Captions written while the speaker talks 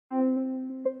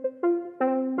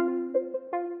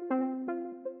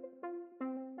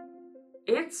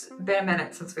it's been a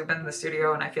minute since we've been in the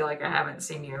studio, and I feel like I haven't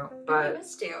seen you, but... I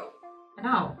missed you. I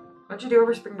know. What'd you do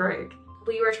over spring break?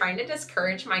 We were trying to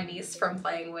discourage my niece from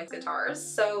playing with guitars,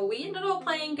 so we ended up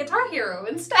playing Guitar Hero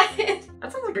instead.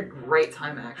 That sounds like a great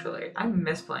time, actually. I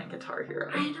miss playing Guitar Hero.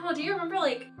 I know, do you remember,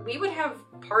 like, we would have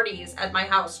parties at my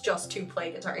house just to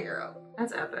play Guitar Hero?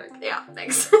 That's epic. Yeah,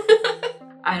 thanks.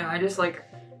 I know, I just, like,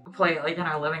 play it, like, in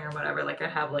our living room, whatever. Like, I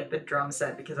have, like, the drum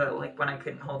set because I, like, when I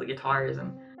couldn't hold the guitars,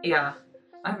 and yeah,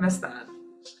 I miss that.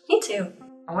 Me too.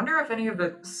 I wonder if any of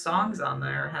the songs on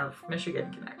there have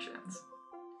Michigan connections.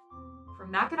 From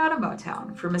Knockin' Out of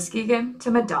Motown, from Muskegon to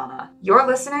Madonna, you're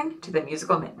listening to the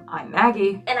Musical Mitten. I'm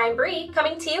Maggie. And I'm Bree,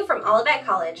 coming to you from Olivet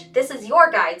College. This is your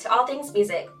guide to all things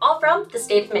music, all from the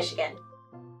state of Michigan.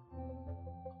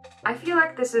 I feel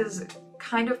like this is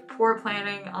kind of poor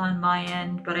planning on my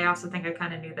end, but I also think I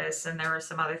kind of knew this, and there were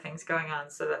some other things going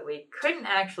on so that we couldn't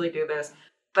actually do this,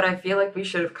 but I feel like we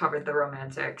should have covered the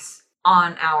Romantics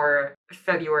on our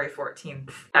February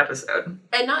 14th episode.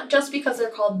 And not just because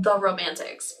they're called the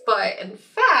Romantics, but in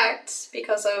fact,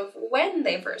 because of when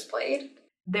they first played.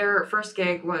 Their first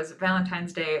gig was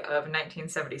Valentine's Day of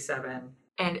 1977,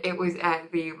 and it was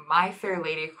at the My Fair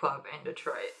Lady Club in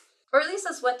Detroit. Or at least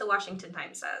that's what the Washington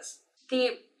Times says.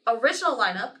 The original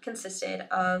lineup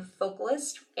consisted of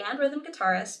vocalist and rhythm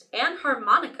guitarist and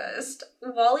harmonicist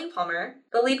Wally Palmer.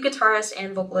 The lead guitarist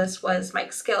and vocalist was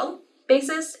Mike Skill.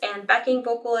 Bassist and backing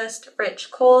vocalist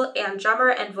Rich Cole, and drummer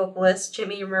and vocalist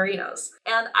Jimmy Marinos.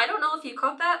 And I don't know if you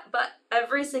caught that, but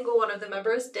every single one of the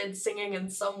members did singing in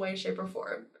some way, shape, or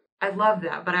form. I love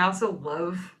that, but I also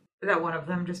love that one of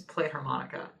them just played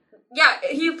harmonica. Yeah,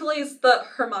 he plays the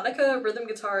harmonica, rhythm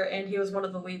guitar, and he was one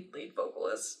of the lead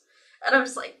vocalists. And I'm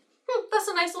just like, that's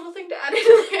a nice little thing to add in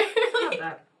there. Love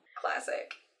that.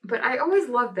 Classic. But I always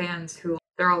love bands who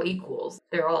they're all equals.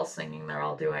 They're all singing, they're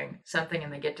all doing something,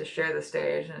 and they get to share the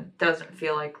stage, and it doesn't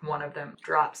feel like one of them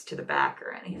drops to the back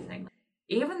or anything.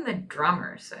 Even the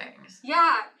drummer sings.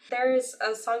 Yeah, there's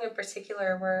a song in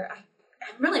particular where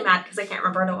I'm really mad because I can't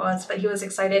remember what it was, but he was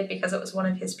excited because it was one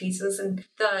of his pieces, and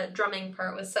the drumming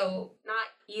part was so not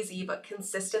easy, but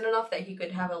consistent enough that he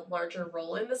could have a larger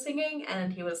role in the singing,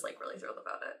 and he was like really thrilled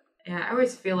about it. Yeah, I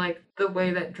always feel like the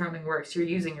way that drumming works, you're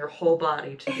using your whole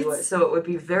body to do it, so it would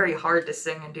be very hard to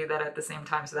sing and do that at the same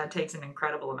time, so that takes an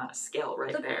incredible amount of skill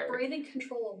right there. The breathing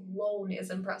control alone is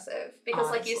impressive, because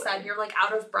Honestly. like you said, you're like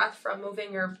out of breath from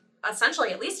moving your, essentially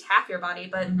at least half your body,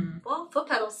 but well, foot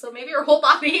pedals, so maybe your whole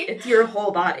body. It's your whole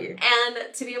body.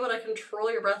 And to be able to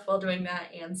control your breath while doing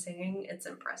that and singing, it's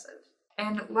impressive.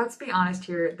 And let's be honest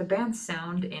here, the band's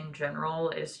sound in general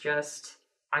is just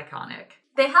iconic.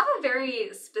 They have a very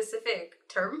specific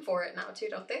term for it now, too,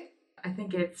 don't they? I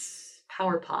think it's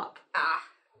power pop.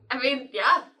 I mean,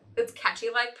 yeah, it's catchy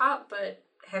like pop, but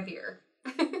heavier.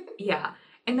 Yeah,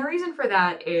 and the reason for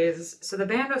that is, so the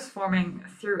band was forming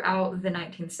throughout the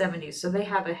 1970s, so they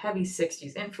have a heavy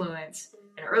 60s influence,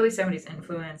 an early 70s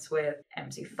influence with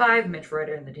MC5, Mitch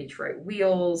Reuter and the Detroit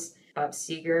Wheels, Bob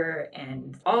Seger,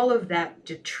 and all of that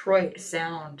Detroit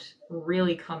sound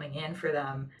really coming in for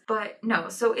them. But no,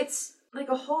 so it's like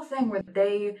a whole thing where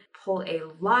they pull a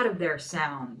lot of their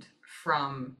sound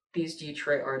from these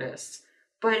Detroit artists.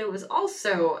 But it was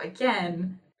also,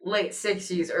 again, late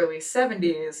 60s, early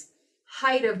 70s,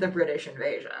 height of the British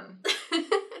invasion.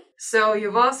 So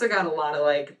you've also got a lot of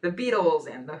like the Beatles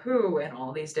and the Who and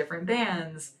all these different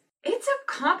bands. It's a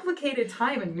complicated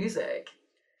time in music.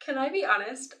 Can I be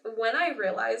honest? When I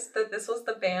realized that this was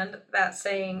the band that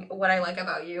sang What I Like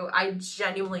About You, I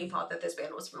genuinely thought that this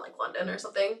band was from like London or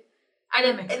something.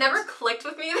 It never clicked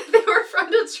with me that they were from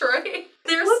Detroit.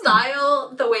 Their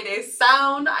style, the way they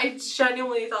sound, I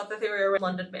genuinely thought that they were a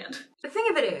London band. The thing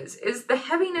of it is the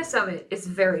heaviness of it is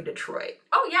very Detroit.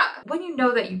 Oh, yeah. When you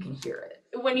know that you can hear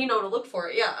it. When you know to look for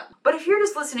it, yeah. But if you're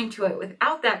just listening to it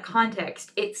without that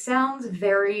context, it sounds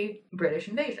very British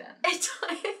invasion. It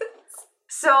does.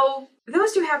 So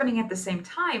those two happening at the same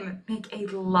time make a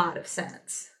lot of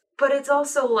sense. But it's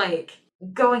also like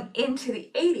going into the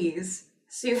 80s,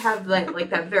 so you have like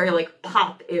that very like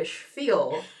pop-ish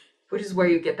feel, which is where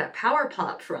you get that power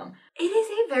pop from. It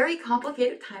is a very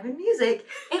complicated time in music,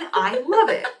 and I love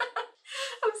it.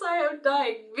 I'm sorry, I'm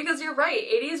dying. Because you're right,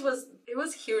 80s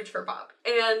was huge for pop.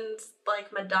 And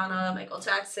like Madonna, Michael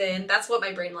Jackson, that's what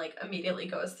my brain like immediately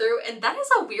goes through. And that is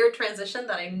a weird transition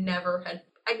that I never had.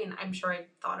 I mean, I'm sure I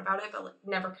thought about it, but like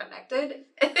never connected.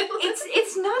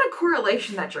 It's not a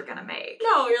correlation that you're gonna make.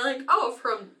 No, you're like, oh,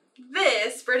 from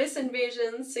this British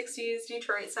invasion 60s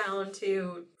Detroit sound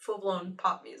to full-blown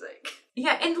pop music.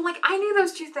 Yeah, and like I knew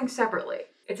those two things separately.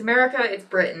 It's America, it's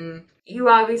Britain. You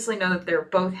obviously know that they're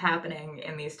both happening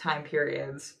in these time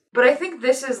periods. But I think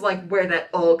this is like where that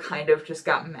all kind of just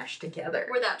got meshed together.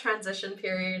 Where that transition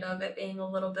period of it being a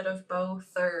little bit of both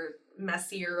or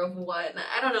messier of one.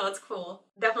 I don't know, it's cool.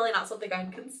 Definitely not something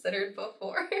I'd considered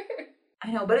before.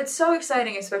 I know, but it's so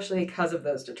exciting, especially because of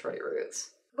those Detroit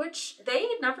roots. Which they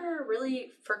never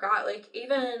really forgot. Like,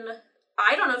 even,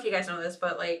 I don't know if you guys know this,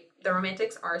 but like, the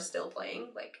Romantics are still playing,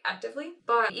 like, actively.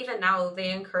 But even now,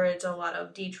 they encourage a lot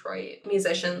of Detroit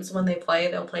musicians when they play.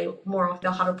 They'll play more,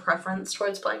 they'll have a preference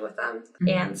towards playing with them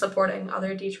and supporting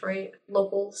other Detroit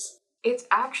locals. It's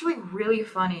actually really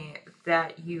funny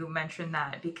that you mentioned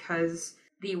that, because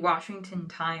the Washington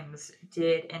Times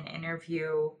did an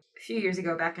interview a few years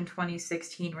ago, back in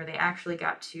 2016, where they actually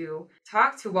got to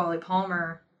talk to Wally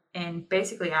Palmer and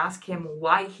basically ask him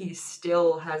why he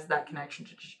still has that connection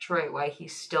to Detroit, why he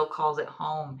still calls it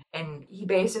home. And he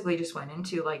basically just went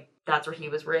into, like, that's where he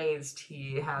was raised.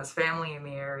 He has family in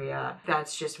the area.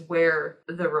 That's just where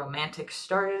the Romantics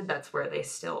started. That's where they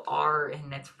still are.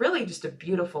 And it's really just a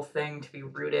beautiful thing to be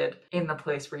rooted in the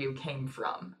place where you came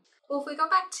from. Well, if we go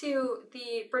back to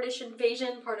the British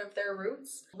invasion part of their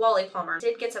roots, Wally Palmer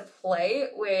did get to play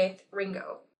with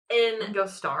Ringo. Ringo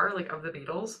Starr, like, of the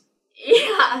Beatles.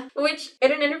 Yeah, which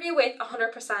in an interview with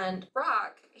 100%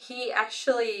 Rock, he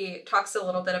actually talks a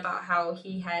little bit about how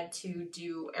he had to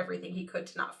do everything he could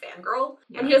to not fangirl.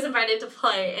 Yeah. And he was invited to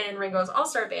play in Ringo's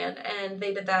All-Star Band, and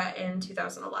they did that in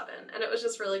 2011. And it was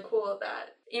just really cool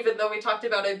that even though we talked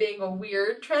about it being a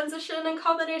weird transition and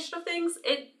combination of things,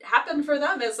 it happened for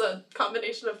them as a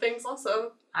combination of things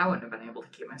also. I wouldn't have been able to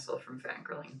keep myself from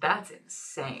fangirling. That's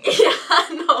insane. Yeah,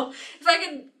 no. If I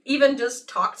could even just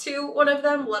talk to one of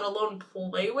them, let alone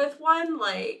play with one,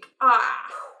 like,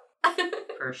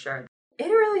 For sure. It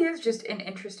really is just an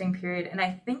interesting period, and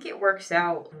I think it works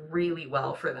out really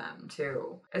well for them,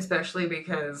 too. Especially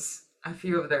because a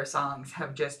few of their songs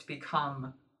have just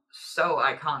become so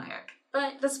iconic.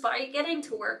 But despite getting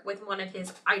to work with one of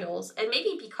his idols, and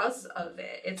maybe because of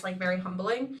it, it's like very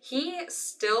humbling, he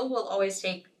still will always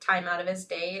take time out of his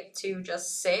day to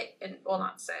just sit and, well,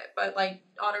 not sit, but like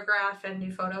autograph and do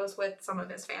photos with some of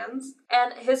his fans.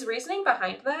 And his reasoning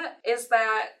behind that is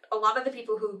that a lot of the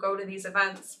people who go to these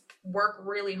events work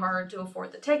really hard to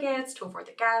afford the tickets, to afford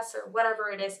the gas, or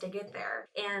whatever it is to get there.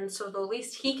 And so the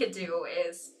least he could do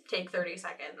is take 30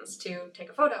 seconds to take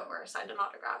a photo or sign an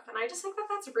autograph. And I just think that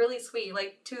that's really sweet.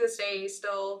 Like, to this day, he's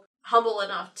still humble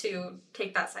enough to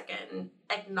take that second and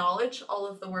acknowledge all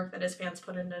of the work that his fans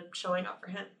put into showing up for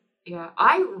him. Yeah,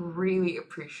 I really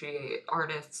appreciate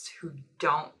artists who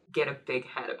don't get a big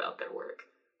head about their work.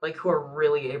 Like, who are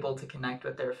really able to connect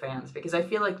with their fans, because I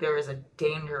feel like there is a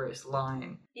dangerous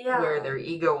line where their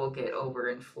ego will get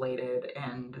overinflated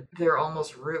and they're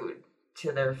almost rude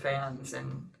to their fans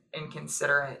and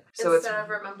inconsiderate. So instead of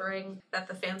remembering that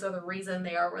the fans are the reason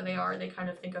they are where they are, they kind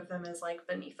of think of them as like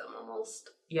beneath them almost.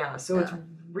 Yeah, so it's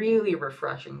really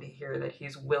refreshing to hear that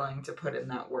he's willing to put in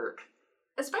that work.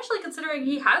 Especially considering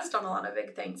he has done a lot of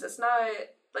big things. It's not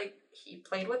like he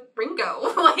played with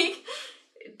Ringo. Like,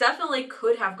 it definitely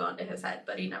could have gone to his head,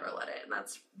 but he never let it, and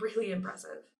that's really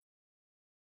impressive.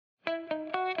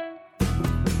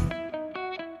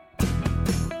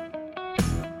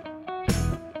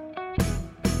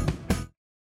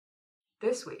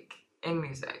 This week in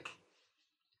music.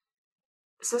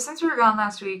 So since we were gone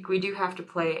last week, we do have to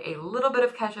play a little bit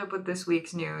of catch up with this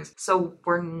week's news. So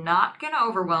we're not going to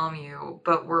overwhelm you,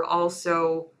 but we're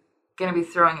also going to be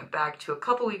throwing it back to a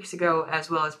couple weeks ago,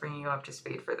 as well as bringing you up to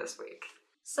speed for this week.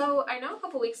 So I know a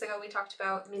couple weeks ago we talked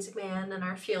about Music Man and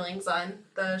our feelings on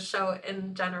the show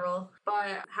in general,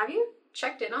 but have you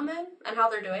checked in on them and how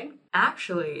they're doing?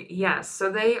 Actually, yes. So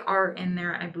they are in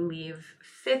their, I believe,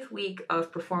 5th week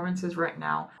of performances right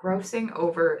now, grossing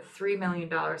over $3 million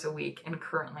a week and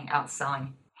currently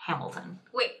outselling Hamilton.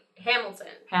 Wait, Hamilton?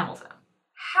 Hamilton.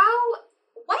 How?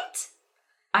 What?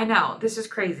 I know, this is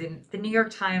crazy. The New York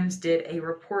Times did a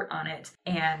report on it,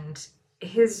 and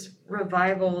his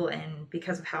revival, and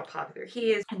because of how popular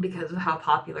he is, and because of how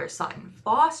popular Sutton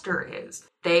Foster is,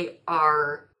 they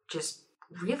are just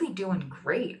really doing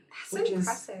great. That's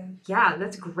impressive. Yeah,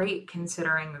 that's great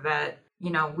considering that,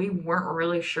 you know, we weren't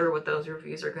really sure what those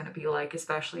reviews are going to be like,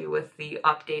 especially with the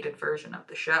updated version of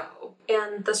the show.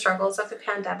 And the struggles of the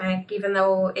pandemic, even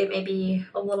though it may be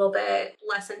a little bit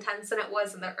less intense than it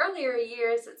was in the earlier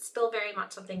years, it's still very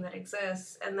much something that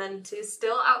exists. And then to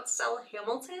still outsell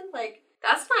Hamilton, like,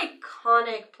 that's an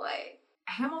iconic play.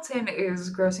 Hamilton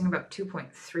is grossing about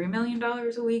 $2.3 million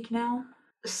a week now.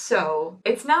 So,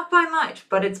 it's not by much,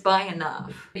 but it's by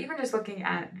enough. Even just looking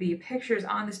at the pictures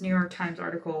on this New York Times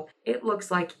article, it looks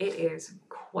like it is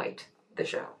quite the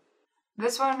show.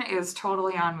 This one is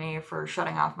totally on me for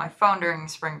shutting off my phone during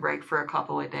spring break for a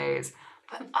couple of days,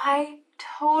 but I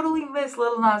totally miss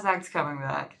Lil Nas X coming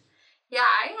back. Yeah,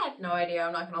 I had no idea,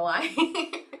 I'm not gonna lie.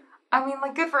 I mean,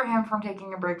 like, good for him from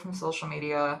taking a break from social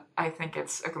media. I think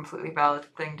it's a completely valid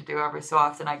thing to do every so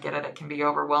often. I get it, it can be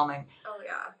overwhelming. Oh,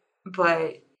 yeah.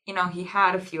 But, you know, he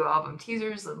had a few album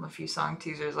teasers and a few song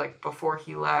teasers, like, before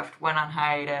he left, went on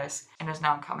hiatus, and is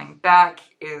now coming back,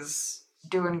 is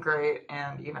doing great,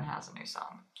 and even has a new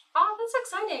song. Oh, that's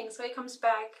exciting. So he comes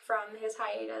back from his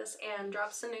hiatus and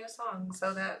drops a new song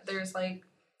so that there's, like,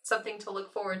 something to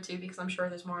look forward to because I'm sure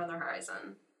there's more on the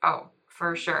horizon. Oh,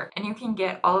 for sure. And you can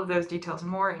get all of those details and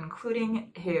more,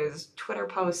 including his Twitter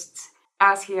posts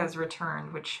as he has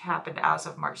returned, which happened as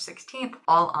of March 16th,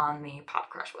 all on the Pop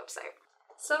Crush website.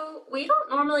 So we don't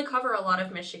normally cover a lot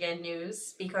of Michigan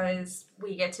news because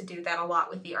we get to do that a lot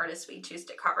with the artists we choose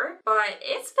to cover. But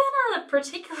it's been a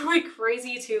particularly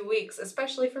crazy 2 weeks,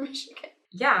 especially for Michigan.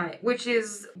 Yeah, which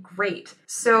is great.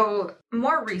 So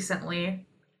more recently,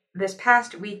 this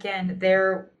past weekend,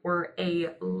 there were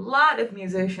a lot of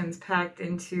musicians packed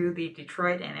into the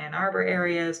Detroit and Ann Arbor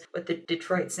areas with the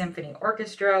Detroit Symphony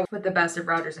Orchestra, with the best of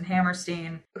Rodgers and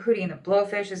Hammerstein. Hootie and the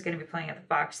Blowfish is going to be playing at the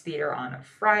Fox Theater on a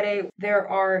Friday. There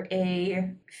are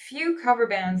a few cover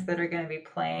bands that are going to be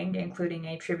playing, including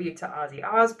a tribute to Ozzy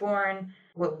Osbourne,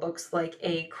 what looks like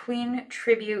a Queen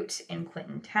tribute in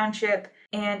Clinton Township,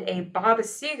 and a Bob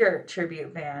Seger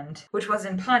tribute band, which was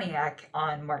in Pontiac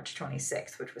on March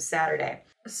 26th, which was Saturday.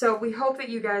 So we hope that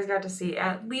you guys got to see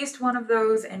at least one of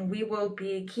those, and we will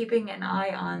be keeping an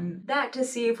eye on that to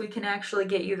see if we can actually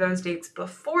get you those dates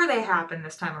before they happen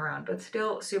this time around, but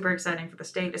still super exciting for the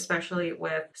state, especially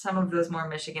with some of those more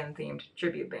Michigan-themed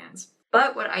tribute bands.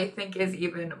 But what I think is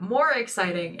even more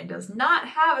exciting and does not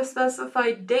have a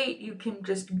specified date you can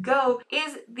just go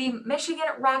is the Michigan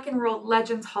Rock and Roll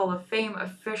Legends Hall of Fame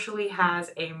officially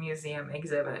has a museum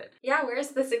exhibit. Yeah,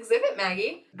 where's this exhibit,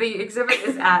 Maggie? The exhibit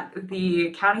is at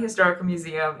the County Historical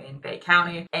Museum in Bay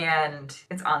County, and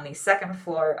it's on the second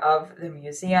floor of the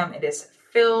museum. It is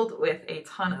filled with a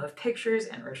ton of pictures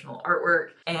and original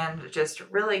artwork, and just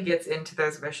really gets into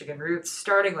those Michigan roots,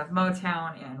 starting with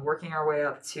Motown and working our way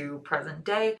up to present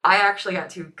day. I actually got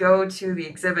to go to the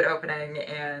exhibit opening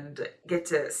and get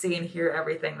to see and hear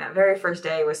everything. That very first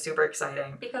day was super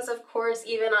exciting. Because of course,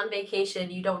 even on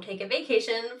vacation, you don't take a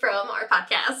vacation from our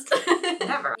podcast.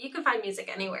 Never. You can find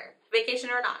music anywhere,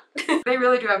 vacation or not. They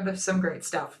really do have some great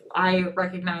stuff. I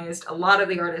recognized a lot of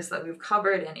the artists that we've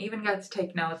covered and even got to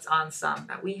take notes on some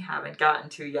that we haven't gotten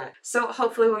to yet. So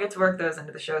hopefully we'll get to work those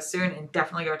into the show soon, and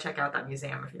definitely go check out that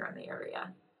museum if you're in the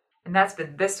area. And that's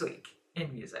been this week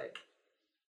in music.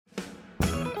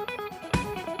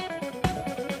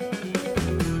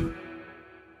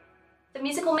 The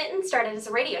Musical Mitten started as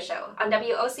a radio show on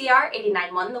WOCR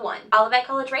 89.1 The One, Olivet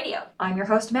College Radio. I'm your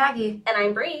host, Maggie. And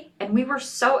I'm Bree. And we were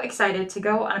so excited to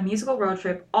go on a musical road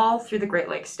trip all through the Great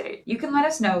Lakes State. You can let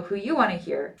us know who you want to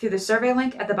hear through the survey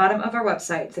link at the bottom of our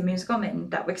website,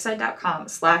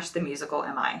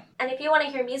 themusicalmitten.wixsite.com/themusicalmi. And if you want to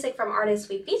hear music from artists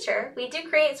we feature, we do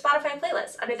create Spotify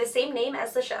playlists under the same name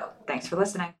as the show. Thanks for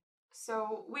listening.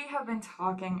 So we have been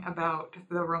talking about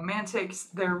the Romantics,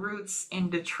 their roots in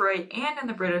Detroit and in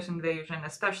the British invasion,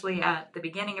 especially at the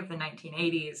beginning of the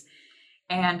 1980s,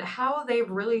 and how they've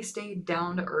really stayed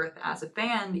down to earth as a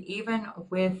band, even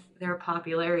with their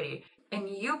popularity. And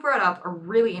you brought up a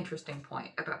really interesting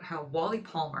point about how Wally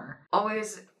Palmer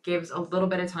always gives a little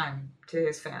bit of time to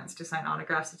his fans to sign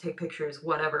autographs, to take pictures,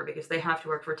 whatever, because they have to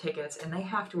work for tickets and they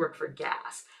have to work for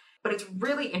gas. But it's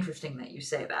really interesting that you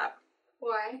say that.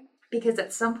 Why? Because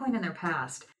at some point in their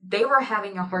past, they were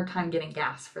having a hard time getting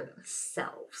gas for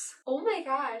themselves. Oh my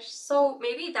gosh. So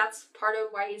maybe that's part of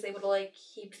why he's able to, like,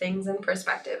 keep things in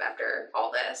perspective after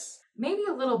all this. Maybe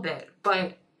a little bit,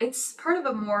 but it's part of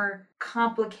a more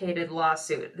complicated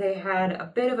lawsuit. They had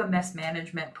a bit of a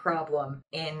mismanagement problem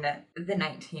in the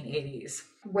 1980s,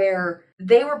 where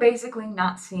they were basically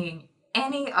not seeing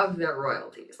any of their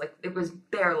royalties. Like, it was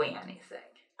barely anything.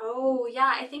 Oh,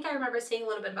 yeah, I think I remember seeing a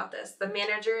little bit about this. The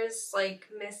managers, like,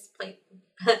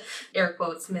 air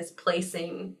quotes,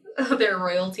 misplacing their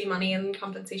royalty money and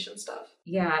compensation stuff.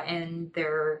 Yeah, and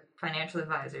their financial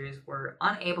advisors were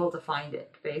unable to find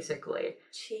it, basically.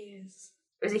 Jeez.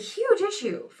 It was a huge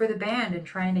issue for the band in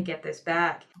trying to get this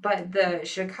back. But the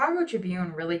Chicago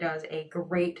Tribune really does a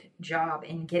great job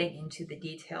in getting into the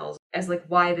details as, like,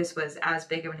 why this was as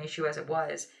big of an issue as it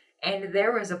was. And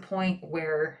there was a point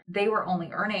where they were only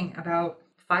earning about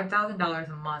 $5,000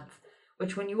 a month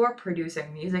which when you are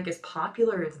producing music as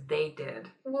popular as they did.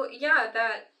 Well, yeah,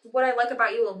 that What I Like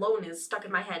About You Alone is stuck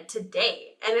in my head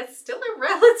today, and it's still a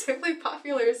relatively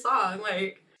popular song.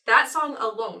 Like, that song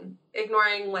alone,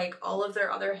 ignoring, like, all of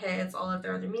their other hits, all of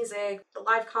their other music, the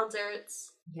live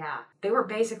concerts. Yeah. They were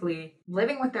basically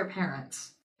living with their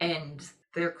parents, and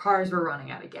their cars were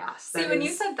running out of gas. See, when you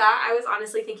said that, I was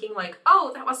honestly thinking, like,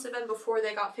 oh, that must have been before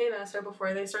they got famous or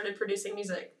before they started producing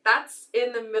music. That's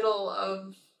in the middle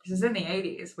of... This is in the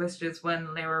 80s, which is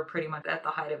when they were pretty much at the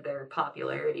height of their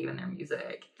popularity and their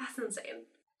music. That's insane.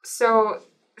 So,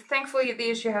 thankfully, the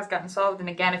issue has gotten solved. And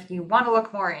again, if you want to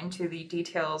look more into the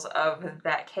details of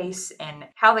that case and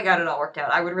how they got it all worked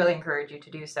out, I would really encourage you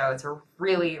to do so. It's a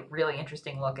really, really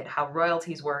interesting look at how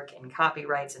royalties work and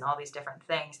copyrights and all these different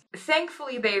things.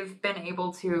 Thankfully, they've been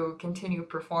able to continue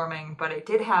performing, but it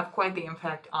did have quite the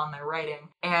impact on their writing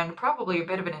and probably a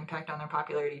bit of an impact on their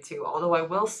popularity too. Although I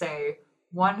will say,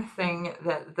 one thing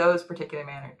that those particular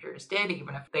managers did,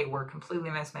 even if they were completely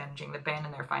mismanaging the band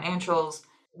and their financials,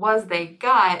 was they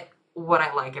got What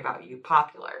I Like About You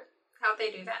popular. How'd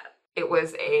they do that? It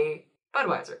was a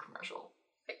Budweiser commercial.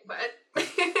 Wait, what?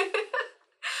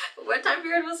 What time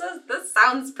period was this? This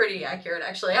sounds pretty accurate,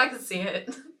 actually. I can see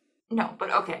it. No,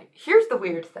 but okay, here's the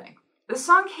weird thing. The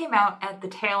song came out at the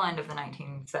tail end of the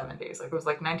 1970s. Like, it was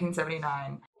like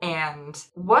 1979, and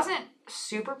wasn't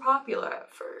super popular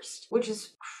at first, which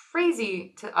is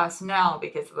crazy to us now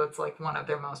because that's like one of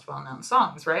their most well-known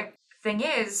songs, right? Thing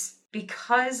is,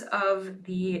 because of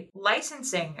the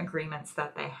licensing agreements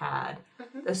that they had,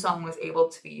 the song was able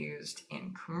to be used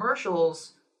in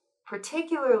commercials,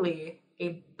 particularly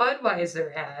a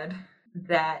Budweiser ad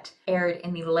that aired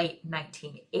in the late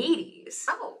 1980s.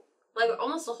 Oh, like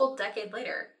almost a whole decade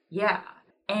later. Yeah.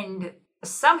 And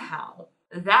somehow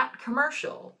that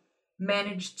commercial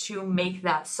managed to make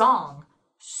that song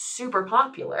super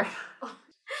popular.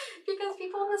 Because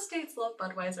people in the States love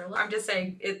Budweiser. I'm just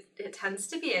saying, it tends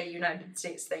to be a United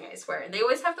States thing, I swear. And they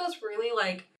always have those really,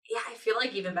 like, yeah, I feel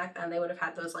like even back then they would have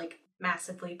had those, like,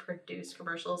 massively produced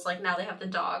commercials. Like, now they have the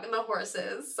dog and the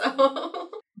horses,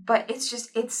 so... But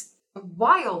it's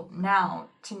wild now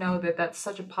to know that that's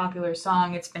such a popular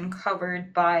song. It's been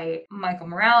covered by Michael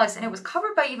Morales, and it was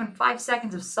covered by even 5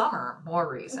 Seconds of Summer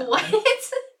more recently. What?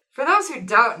 For those who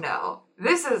don't know,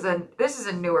 this is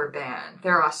a newer band.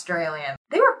 They're Australian.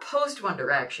 They were post One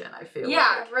Direction, I feel like.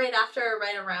 Yeah, right after,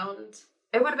 right around.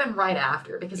 It would have been right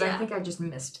after, because Yeah. I think I just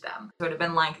missed them. It would have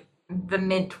been like the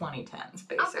mid-2010s,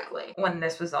 basically, when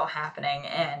this was all happening.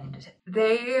 And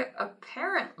they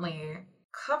apparently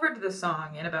covered the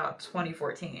song in about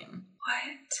 2014.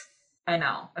 What? I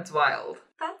know, it's wild.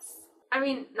 That's, I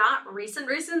mean, not recent,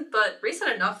 but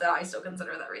recent enough that I still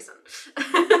consider that recent.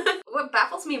 What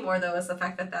baffles me more, though, is the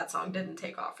fact that that song didn't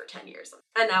take off for 10 years.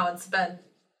 And now it's been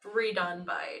redone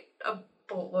by a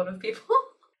boatload of people.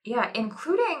 Yeah,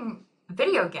 including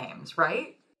video games,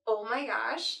 right? Oh my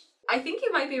gosh. I think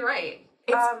you might be right.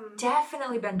 It's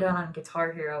definitely been done on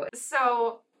Guitar Hero.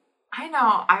 So, I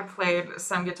know I played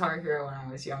some Guitar Hero when I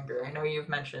was younger. I know you've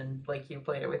mentioned, like, you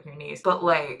played it with your niece. But,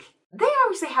 like, they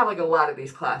obviously have, like, a lot of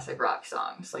these classic rock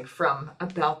songs, like, from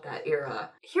about that era.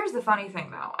 Here's the funny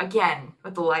thing, though. Again,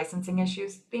 with the licensing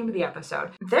issues, theme of the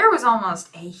episode. There was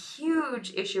almost a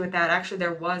huge issue with that. Actually,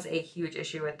 there was a huge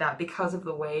issue with that because of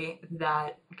the way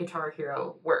that Guitar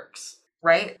Hero works,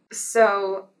 right?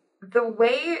 So, the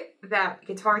way that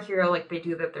Guitar Hero, like, they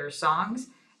do that their songs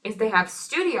is they have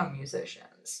studio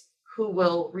musicians who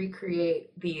will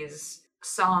recreate these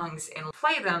songs and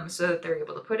play them so that they're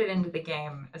able to put it into the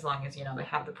game as long as, you know, they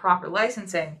have the proper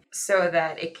licensing so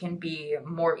that it can be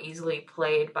more easily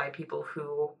played by people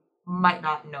who might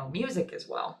not know music as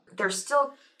well. They're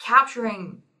still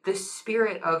capturing the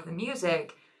spirit of the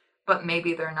music, but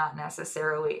maybe they're not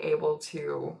necessarily able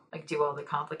to, like, do all the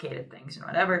complicated things and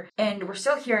whatever. And we're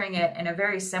still hearing it in a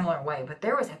very similar way, but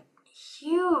there was a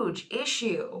huge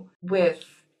issue with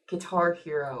Guitar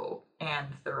Hero and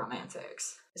the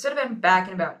Romantics. This would have been back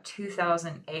in about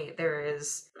 2008. There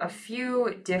is a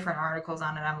few different articles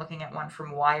on it. I'm looking at one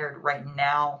from Wired right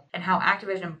now, and how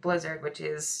Activision Blizzard, which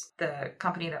is the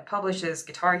company that publishes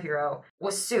Guitar Hero,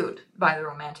 was sued by the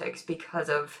Romantics because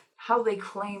of how they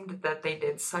claimed that they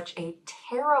did such a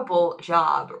terrible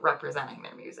job representing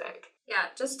their music. Yeah,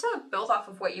 just to build off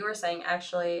of what you were saying,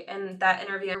 actually, in that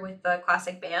interview with the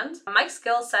classic band, Mike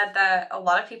Skill said that a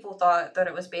lot of people thought that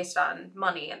it was based on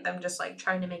money and them just, like,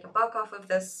 trying to make a buck off of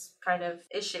this kind of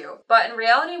issue. But in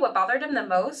reality, what bothered him the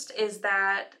most is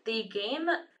that the game,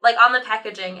 like on the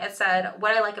packaging, it said,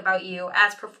 "What I like about you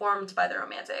as performed by the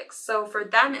Romantics." So for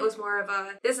them, it was more of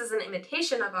a, this is an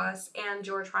imitation of us, and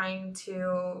you're trying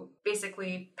to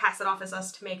basically pass it off as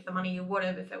us to make the money you would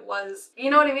have if it was,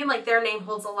 you know what I mean? Like their name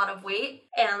holds a lot of weight.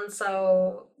 And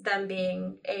so them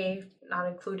being A, not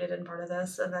included in part of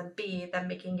this, and then B, them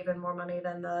making even more money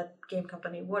than the game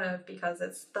company would have because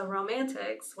it's the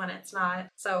Romantics when it's not.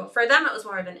 So for them, it was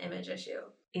more of an image issue.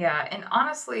 Yeah, and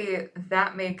honestly,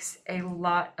 that makes a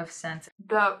lot of sense.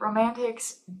 The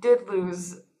Romantics did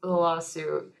lose the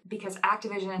lawsuit because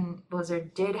Activision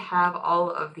Blizzard did have all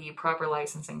of the proper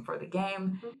licensing for the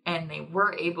game, and they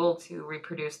were able to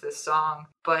reproduce this song,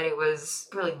 but it was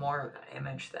really more of an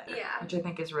image thing, which I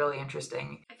think is really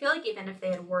interesting. I feel like even if they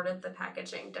had worded the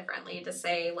packaging differently to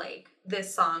say, like,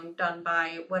 this song done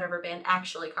by whatever band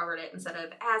actually covered it instead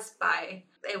of as by,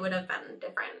 it would have been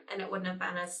different, and it wouldn't have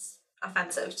been as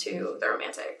offensive to the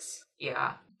Romantics.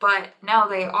 Yeah, but now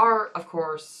they are, of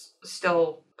course,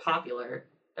 still popular.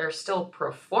 They're still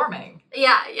performing.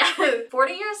 Yeah.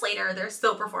 40 years later, they're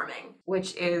still performing.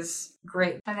 Which is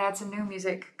great. And they had some new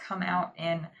music come out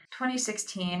in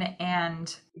 2016,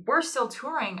 and we're still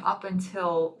touring up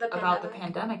until the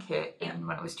pandemic hit and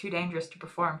when it was too dangerous to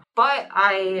perform. But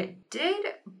I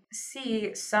did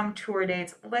see some tour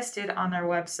dates listed on their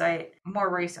website more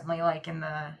recently, like in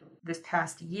this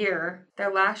past year.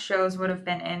 Their last shows would have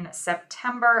been in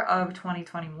September of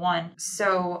 2021.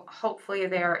 So hopefully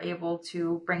they are able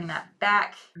to bring that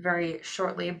back very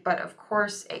shortly. But of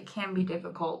course, it can be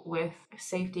difficult with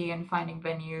safety and finding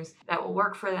venues that will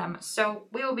work for them. So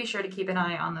we will be sure to keep an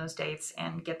eye on those dates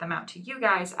and get them out to you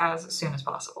guys as soon as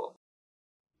possible.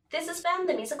 This has been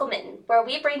The Musical Mitten, where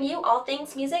we bring you all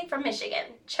things music from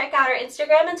Michigan. Check out our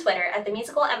Instagram and Twitter at The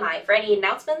Musical MI for any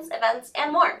announcements, events,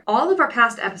 and more. All of our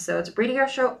past episodes, radio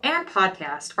show, and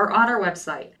podcast are on our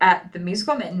website at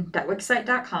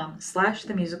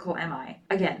themusicalmitten.wixsite.com/themusicalmi.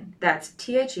 Again, that's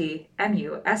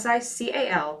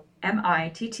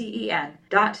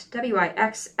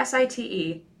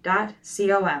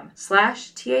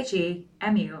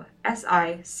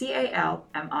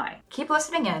Keep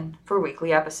listening in for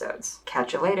weekly episodes.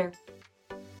 Catch you later.